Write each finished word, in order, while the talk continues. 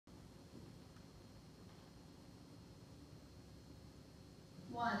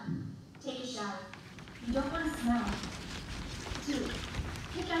now. 2.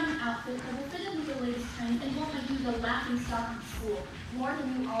 Pick out an outfit that will fit in with the latest trend and won't make you the laughing stock of school more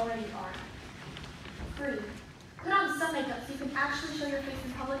than you already are. 3. Put on some makeup so you can actually show your face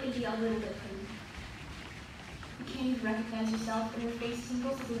in public and be a little bit pretty. You can't even recognize yourself and your face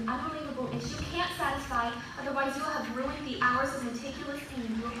tingles is an unbelievable itch you can't satisfy, otherwise you will have ruined the hours of meticulous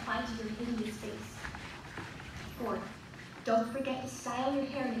pain you apply to your hideous face. 4. Don't forget to style your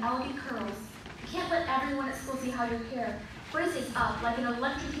hair in elegant curls. You can't let everyone at school see how your hair frizzes up like an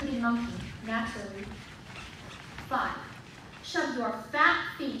electrocuted monkey, naturally. 5. Shove your fat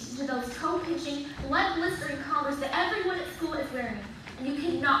feet into those toe-pinching, blood-blistering Converse that everyone at school is wearing, and you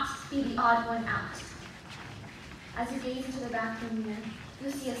cannot be the odd one out. As you gaze into the bathroom mirror, you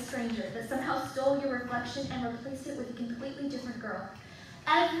see a stranger that somehow stole your reflection and replaced it with a completely different girl.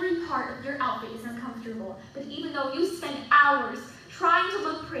 Every part of your outfit is uncomfortable, but even though you spend hours trying to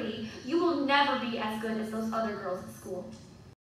look pretty, you will never be as good as those other girls at school.